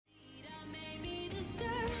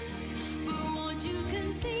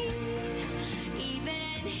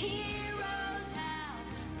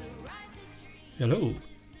Hello,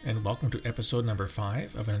 and welcome to episode number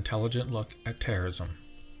 5 of An Intelligent Look at Terrorism.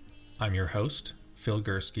 I'm your host, Phil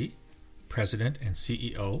Gursky, President and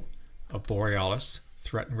CEO of Borealis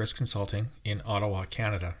Threat and Risk Consulting in Ottawa,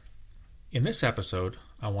 Canada. In this episode,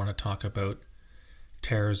 I want to talk about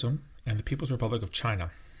terrorism and the People's Republic of China.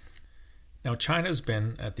 Now, China's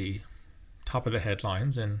been at the top of the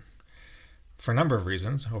headlines and for a number of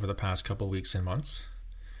reasons over the past couple of weeks and months.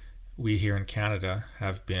 We here in Canada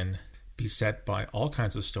have been beset by all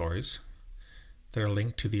kinds of stories that are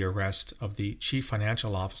linked to the arrest of the chief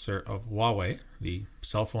financial officer of Huawei, the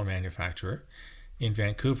cell phone manufacturer, in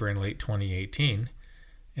Vancouver in late 2018,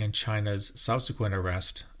 and China's subsequent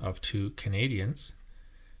arrest of 2 Canadians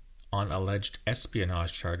on alleged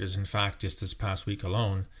espionage charges. In fact, just this past week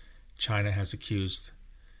alone, China has accused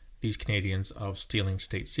these Canadians of stealing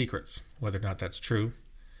state secrets. Whether or not that's true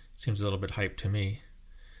seems a little bit hype to me,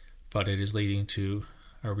 but it is leading to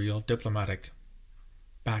a real diplomatic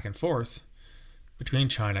back and forth between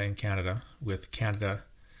China and Canada, with Canada,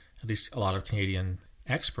 at least a lot of Canadian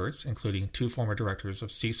experts, including 2 former directors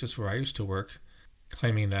of CSIS where I used to work,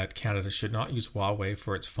 claiming that Canada should not use Huawei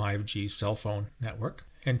for its 5G cell phone network,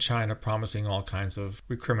 and China promising all kinds of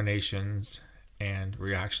recriminations and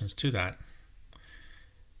reactions to that.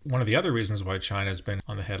 One of the other reasons why China has been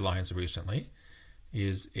on the headlines recently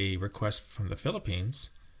is a request from the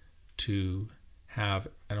Philippines to have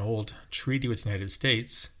an old treaty with the United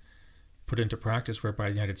States put into practice, whereby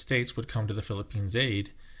the United States would come to the Philippines'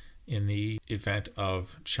 aid in the event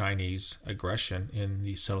of Chinese aggression in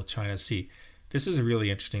the South China Sea. This is a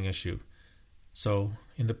really interesting issue. So,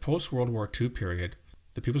 in the post-World War II period,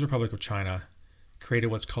 the People's Republic of China created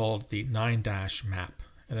what's called the 9-Dash Map.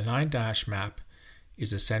 And the 9-Dash Map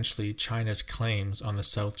is essentially China's claims on the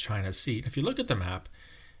South China Sea. If you look at the map,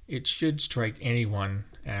 it should strike anyone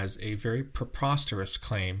as a very preposterous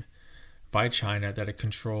claim by China that it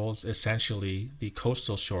controls essentially the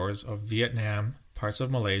coastal shores of Vietnam, parts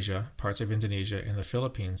of Malaysia, parts of Indonesia, and the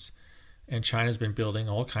Philippines. And China's been building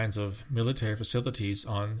all kinds of military facilities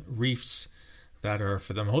on reefs that are,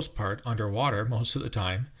 for the most part, underwater most of the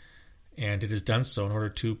time. And it has done so in order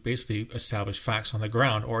to basically establish facts on the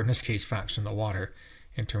ground, or in this case, facts in the water,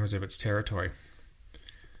 in terms of its territory.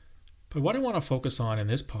 But what I want to focus on in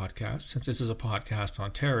this podcast, since this is a podcast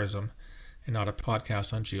on terrorism and not a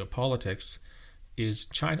podcast on geopolitics, is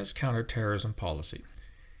China's counterterrorism policy.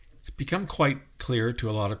 It's become quite clear to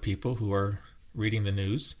a lot of people who are reading the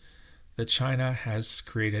news that China has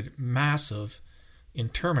created massive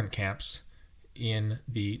internment camps in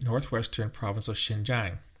the northwestern province of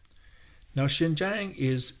Xinjiang. Now, Xinjiang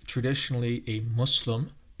is traditionally a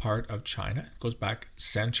Muslim part of China. It goes back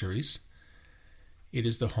centuries. It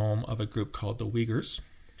is the home of a group called the Uyghurs.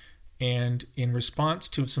 And in response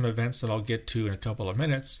to some events that I'll get to in a couple of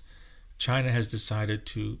minutes, China has decided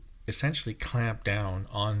to essentially clamp down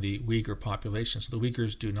on the Uyghur population. So the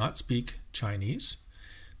Uyghurs do not speak Chinese.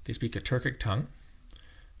 They speak a Turkic tongue.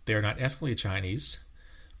 They are not ethnically Chinese.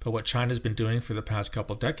 But what China's been doing for the past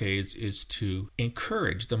couple of decades is to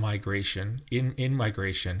encourage the migration,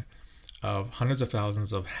 migration of hundreds of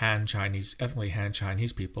thousands of ethnically Han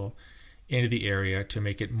Chinese people into the area to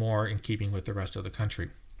make it more in keeping with the rest of the country.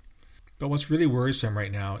 But what's really worrisome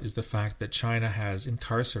right now is the fact that China has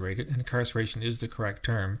incarcerated, and incarceration is the correct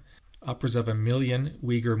term, upwards of 1 million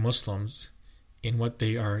Uyghur Muslims in what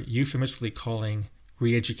they are euphemistically calling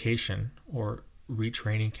re-education or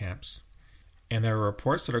retraining camps. And there are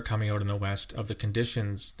reports that are coming out in the West of the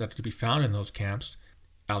conditions that are to be found in those camps,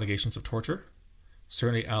 allegations of torture,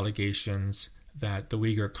 certainly allegations that the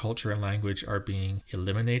Uyghur culture and language are being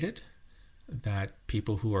eliminated, that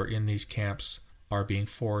people who are in these camps are being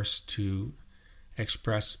forced to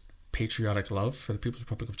express patriotic love for the People's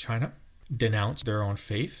Republic of China, denounce their own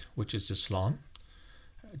faith, which is Islam,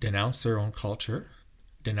 denounce their own culture,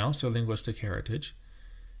 denounce their linguistic heritage,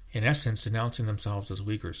 in essence, denouncing themselves as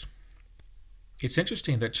Uyghurs. It's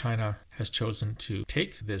interesting that China has chosen to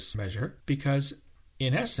take this measure because,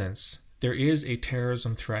 in essence, there is a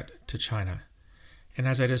terrorism threat to China. And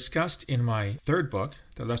as I discussed in my 3rd book,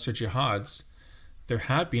 The Lesser Jihads, there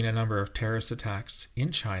have been a number of terrorist attacks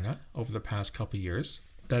in China over the past couple of years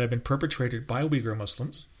that have been perpetrated by Uyghur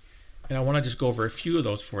Muslims. And I want to just go over a few of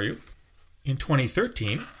those for you. In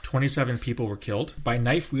 2013, 27 people were killed by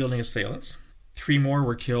knife-wielding assailants. 3 more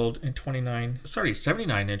were killed and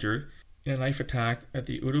 79 injured in a knife attack at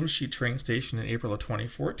the Urumqi train station in April of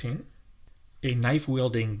 2014. A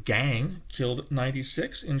knife-wielding gang killed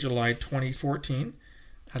 96 in July 2014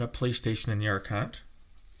 at a police station in Yarkant.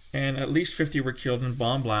 And at least 50 were killed in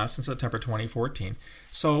bomb blasts in September 2014.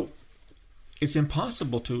 So it's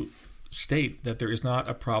impossible to state that there is not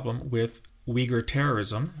a problem with Uyghur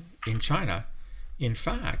terrorism in China. In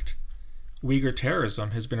fact, Uyghur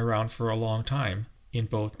terrorism has been around for a long time in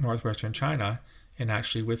both northwestern China and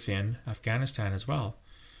actually within Afghanistan as well.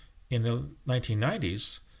 In the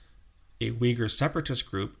 1990s, a Uyghur separatist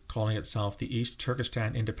group calling itself the East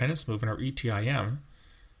Turkestan Independence Movement, or ETIM,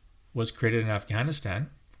 was created in Afghanistan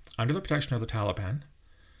under the protection of the Taliban,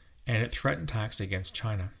 and it threatened attacks against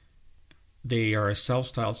China. They are a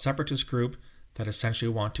self-styled separatist group that essentially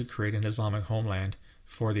want to create an Islamic homeland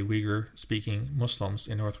for the Uyghur-speaking Muslims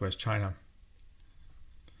in northwest China.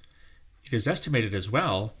 It is estimated as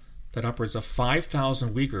well that upwards of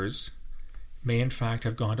 5,000 Uyghurs may in fact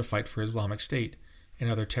have gone to fight for Islamic State and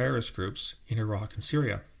other terrorist groups in Iraq and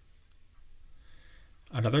Syria.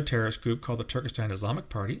 Another terrorist group called the Turkestan Islamic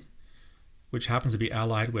Party, which happens to be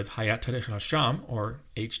allied with Hayat Tahrir al-Sham, or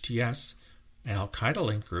HTS, an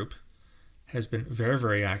al-Qaeda-linked group, has been very,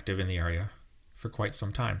 very active in the area for quite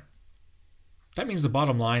some time. That means the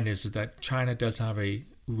bottom line is that China does have a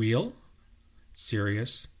real,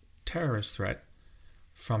 serious terrorist threat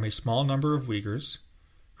from a small number of Uyghurs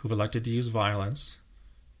who've elected to use violence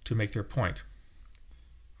to make their point.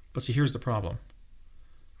 But see, here's the problem.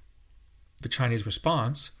 The Chinese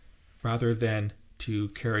response, rather than to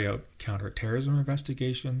carry out counterterrorism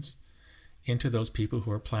investigations into those people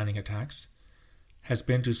who are planning attacks, has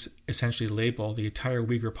been to essentially label the entire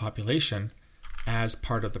Uyghur population as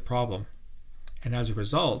part of the problem. And as a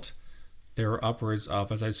result, there are upwards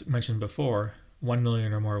of, as I mentioned before, 1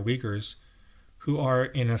 million or more Uyghurs who are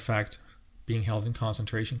in effect being held in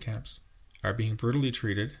concentration camps, are being brutally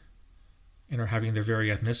treated, and are having their very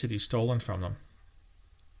ethnicity stolen from them.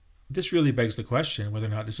 This really begs the question whether or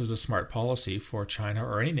not this is a smart policy for China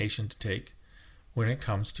or any nation to take when it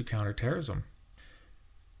comes to counterterrorism.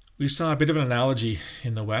 We saw a bit of an analogy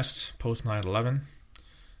in the West post 9/11.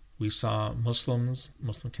 We saw Muslims,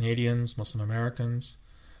 Muslim Canadians, Muslim Americans,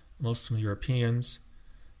 Muslim Europeans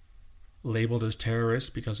labeled as terrorists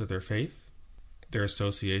because of their faith, their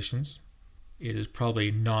associations. It is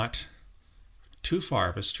probably not too far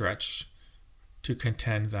of a stretch to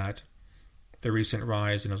contend that the recent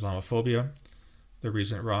rise in Islamophobia, the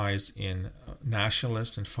recent rise in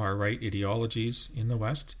nationalist and far-right ideologies in the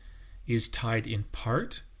West is tied in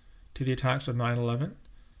part to the attacks of 9/11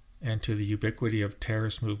 and to the ubiquity of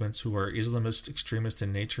terrorist movements who are Islamist, extremist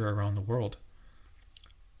in nature around the world.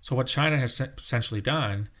 So what China has essentially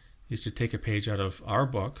done is to take a page out of our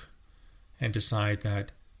book and decide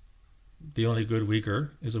that the only good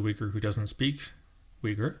Uyghur is a Uyghur who doesn't speak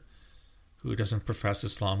Uyghur, who doesn't profess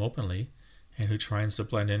Islam openly, and who tries to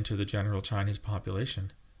blend into the general Chinese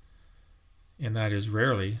population. And that is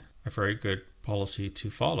rarely a very good policy to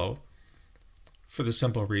follow, for the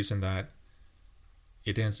simple reason that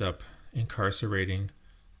it ends up incarcerating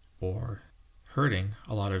or hurting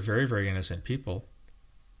a lot of very, very innocent people,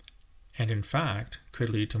 and in fact could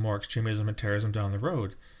lead to more extremism and terrorism down the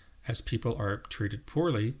road. As people are treated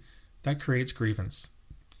poorly, that creates grievance.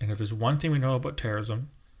 And if there's one thing we know about terrorism,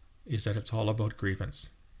 is that it's all about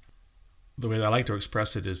grievance. The way that I like to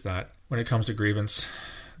express it is that when it comes to grievance,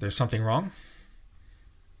 there's something wrong.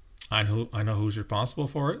 I know who's responsible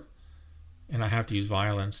for it, and I have to use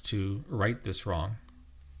violence to right this wrong,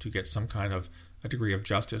 to get some kind of a degree of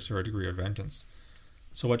justice or a degree of vengeance.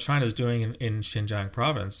 So what China is doing in Xinjiang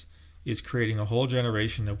province is creating a whole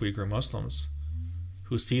generation of Uyghur Muslims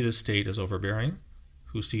who see the state as overbearing,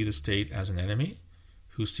 who see the state as an enemy,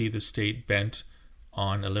 who see the state bent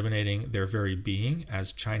on eliminating their very being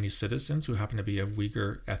as Chinese citizens who happen to be of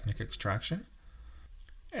Uyghur ethnic extraction.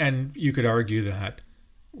 And you could argue that,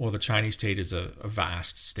 well, the Chinese state is a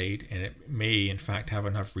vast state, and it may in fact have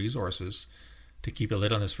enough resources to keep a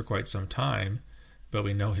lid on this for quite some time, but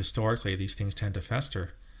we know historically these things tend to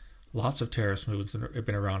fester. Lots of terrorist movements have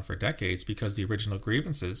been around for decades because the original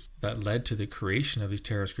grievances that led to the creation of these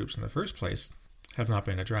terrorist groups in the first place have not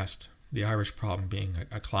been addressed. The Irish problem being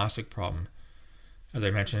a classic problem. As I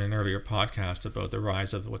mentioned in an earlier podcast about the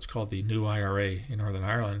rise of what's called the new IRA in Northern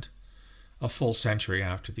Ireland, a full century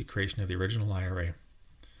after the creation of the original IRA.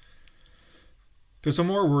 There's a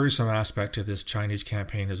more worrisome aspect to this Chinese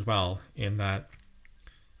campaign as well, in that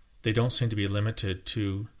they don't seem to be limited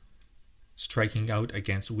to striking out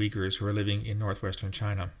against Uyghurs who are living in northwestern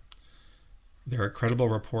China. There are credible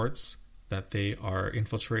reports that they are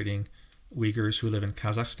infiltrating Uyghurs who live in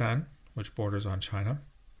Kazakhstan, which borders on China.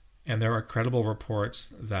 And there are credible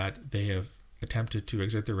reports that they have attempted to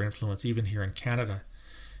exert their influence even here in Canada.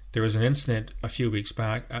 There was an incident a few weeks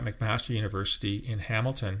back at McMaster University in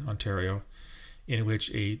Hamilton, Ontario, in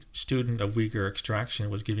which a student of Uyghur extraction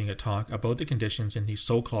was giving a talk about the conditions in these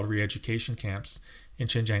so-called re-education camps in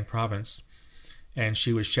Xinjiang province. and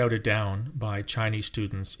she was shouted down by Chinese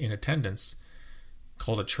students in attendance,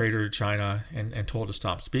 called a traitor to China, and told to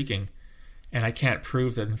stop speaking. And I can't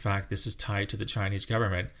prove that, in fact, this is tied to the Chinese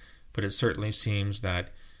government, but it certainly seems that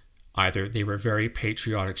either they were very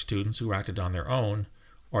patriotic students who acted on their own,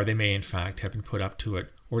 or they may, in fact, have been put up to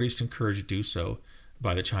it, or at least encouraged to do so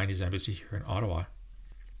by the Chinese embassy here in Ottawa.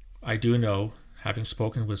 I do know, having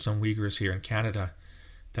spoken with some Uyghurs here in Canada,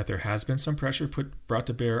 that there has been some pressure brought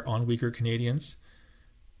to bear on Uyghur Canadians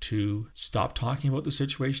to stop talking about the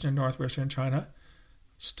situation in northwestern China,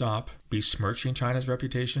 stop besmirching China's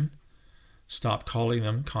reputation, stop calling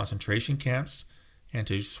them concentration camps, and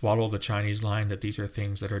to swallow the Chinese line that these are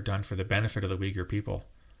things that are done for the benefit of the Uyghur people.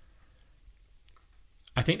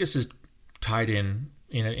 I think this is tied in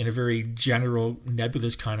a very general,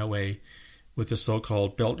 nebulous kind of way with the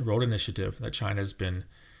so-called Belt and Road Initiative that China has been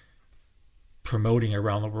promoting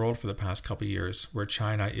around the world for the past couple of years, where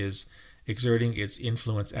China is exerting its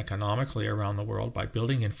influence economically around the world by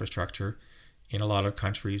building infrastructure in a lot of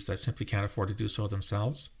countries that simply can't afford to do so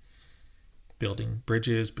themselves, building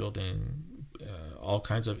bridges, building all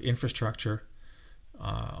kinds of infrastructure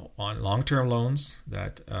on long-term loans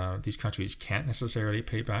that these countries can't necessarily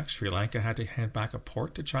pay back. Sri Lanka had to hand back a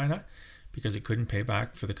port to China because it couldn't pay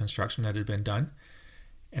back for the construction that had been done.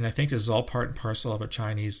 And I think this is all part and parcel of a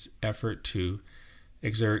Chinese effort to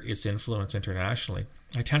exert its influence internationally.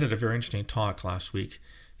 I attended a very interesting talk last week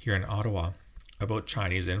here in Ottawa about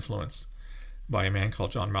Chinese influence by a man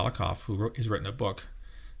called John Malakoff, who has written a book,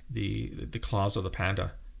 The Claws of the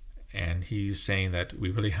Panda. And he's saying that we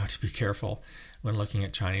really have to be careful when looking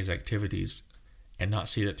at Chinese activities and not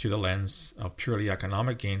see it through the lens of purely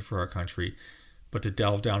economic gain for our country, but to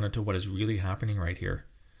delve down into what is really happening right here.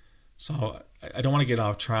 So I don't want to get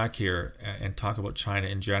off track here and talk about China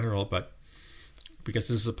in general, but because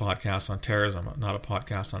this is a podcast on terrorism, not a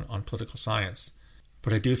podcast on political science.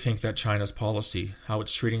 But I do think that China's policy, how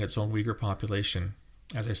it's treating its own Uyghur population,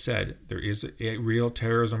 as I said, there is a real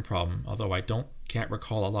terrorism problem, although I can't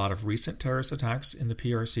recall a lot of recent terrorist attacks in the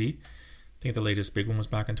PRC. I think the latest big one was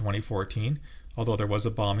back in 2014, although there was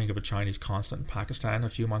a bombing of a Chinese consulate in Pakistan a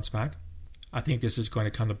few months back. I think this is going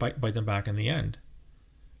to come to bite them back in the end.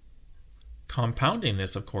 Compounding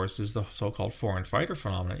this, of course, is the so-called foreign fighter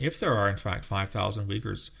phenomenon. If there are, in fact, 5,000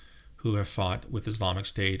 Uyghurs who have fought with Islamic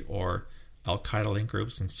State or Al-Qaeda linked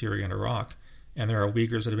groups in Syria and Iraq, and there are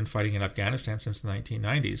Uyghurs that have been fighting in Afghanistan since the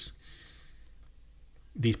 1990s,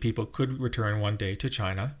 these people could return one day to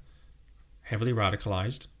China, heavily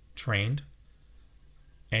radicalized, trained,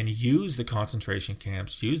 and use the concentration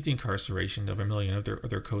camps, use the incarceration of 1 million of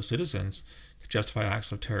their co-citizens to justify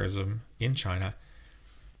acts of terrorism in China.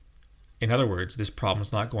 In other words, this problem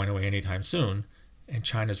is not going away anytime soon, and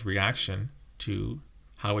China's reaction to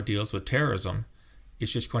how it deals with terrorism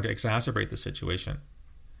is just going to exacerbate the situation.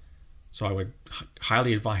 So I would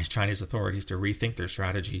highly advise Chinese authorities to rethink their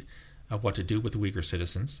strategy of what to do with Uyghur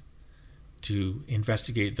citizens, to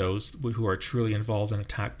investigate those who are truly involved in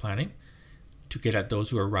attack planning, to get at those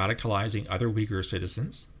who are radicalizing other Uyghur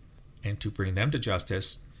citizens, and to bring them to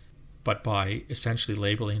justice, but by essentially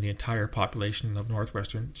labeling the entire population of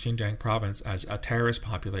northwestern Xinjiang province as a terrorist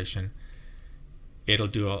population, it'll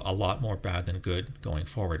do a lot more bad than good going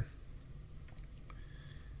forward.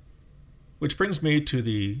 Which brings me to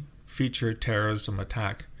the featured terrorism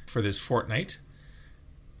attack for this fortnight.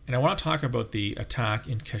 And I want to talk about the attack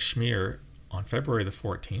in Kashmir on February the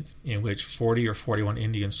 14th, in which 40 or 41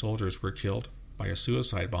 Indian soldiers were killed by a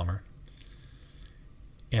suicide bomber.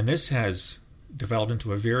 And this has developed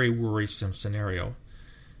into a very worrisome scenario.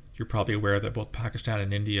 You're probably aware that both Pakistan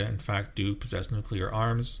and India, in fact, do possess nuclear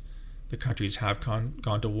arms. The countries have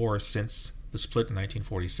gone to war since the split in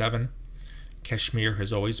 1947. Kashmir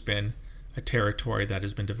has always been a territory that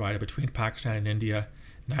has been divided between Pakistan and India.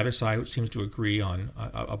 Neither side seems to agree on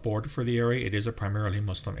a border for the area. It is a primarily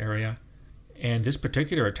Muslim area. And this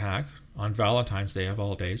particular attack, on Valentine's Day of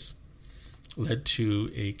all days, led to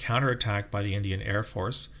a counterattack by the Indian Air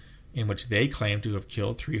Force, in which they claim to have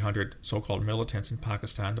killed 300 so-called militants in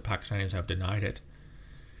Pakistan. The Pakistanis have denied it.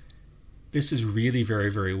 This is really very,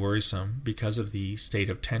 very worrisome because of the state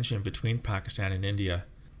of tension between Pakistan and India.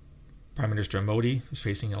 Prime Minister Modi is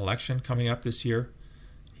facing an election coming up this year.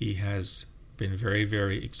 He has been very,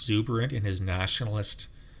 very exuberant in his nationalist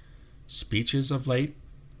speeches of late.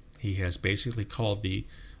 He has basically called the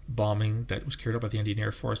bombing that was carried out by the Indian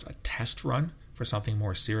Air Force a test run for something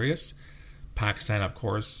more serious. Pakistan, of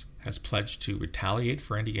course, has pledged to retaliate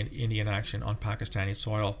for Indian action on Pakistani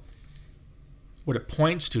soil. What it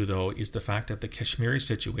points to, though, is the fact that the Kashmiri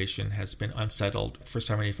situation has been unsettled for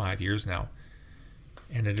 75 years now.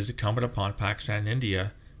 And it is incumbent upon Pakistan and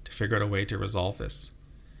India to figure out a way to resolve this.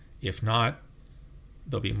 If not,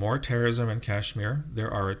 there'll be more terrorism in Kashmir.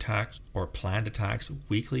 There are attacks or planned attacks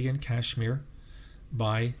weekly in Kashmir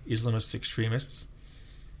by Islamist extremists,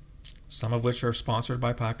 some of which are sponsored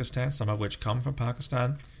by Pakistan, some of which come from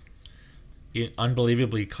Pakistan. It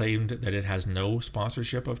unbelievably claimed that it has no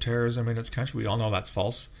sponsorship of terrorism in its country. We all know that's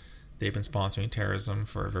false. They've been sponsoring terrorism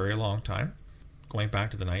for a very long time, going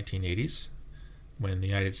back to the 1980s, when the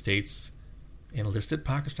United States enlisted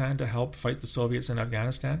Pakistan to help fight the Soviets in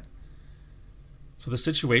Afghanistan. So the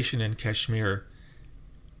situation in Kashmir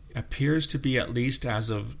appears to be, at least as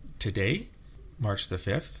of today, March the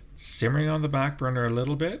 5th, simmering on the back burner a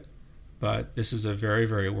little bit, but this is a very,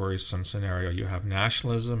 very worrisome scenario. You have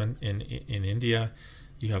nationalism in India,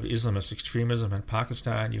 you have Islamist extremism in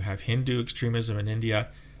Pakistan, you have Hindu extremism in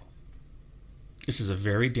India. This is a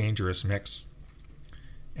very dangerous mix,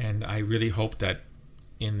 and I really hope that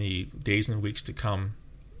in the days and weeks to come,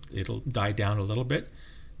 it'll die down a little bit,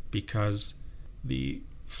 because the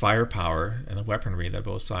firepower and the weaponry that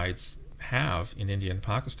both sides have in India and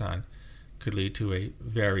Pakistan could lead to a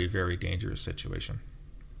very, very dangerous situation.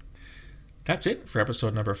 That's it for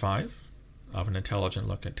episode number 5 of An Intelligent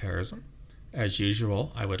Look at Terrorism. As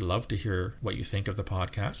usual, I would love to hear what you think of the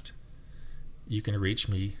podcast. You can reach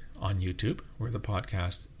me on YouTube, where the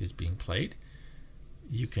podcast is being played.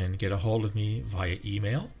 You can get a hold of me via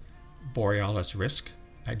email,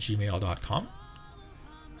 borealisrisk@gmail.com.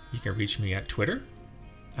 You can reach me at Twitter,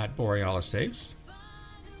 at BorealisSaves,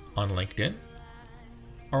 on LinkedIn,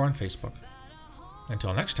 or on Facebook.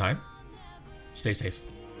 Until next time, stay safe.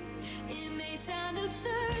 It may sound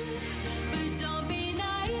absurd.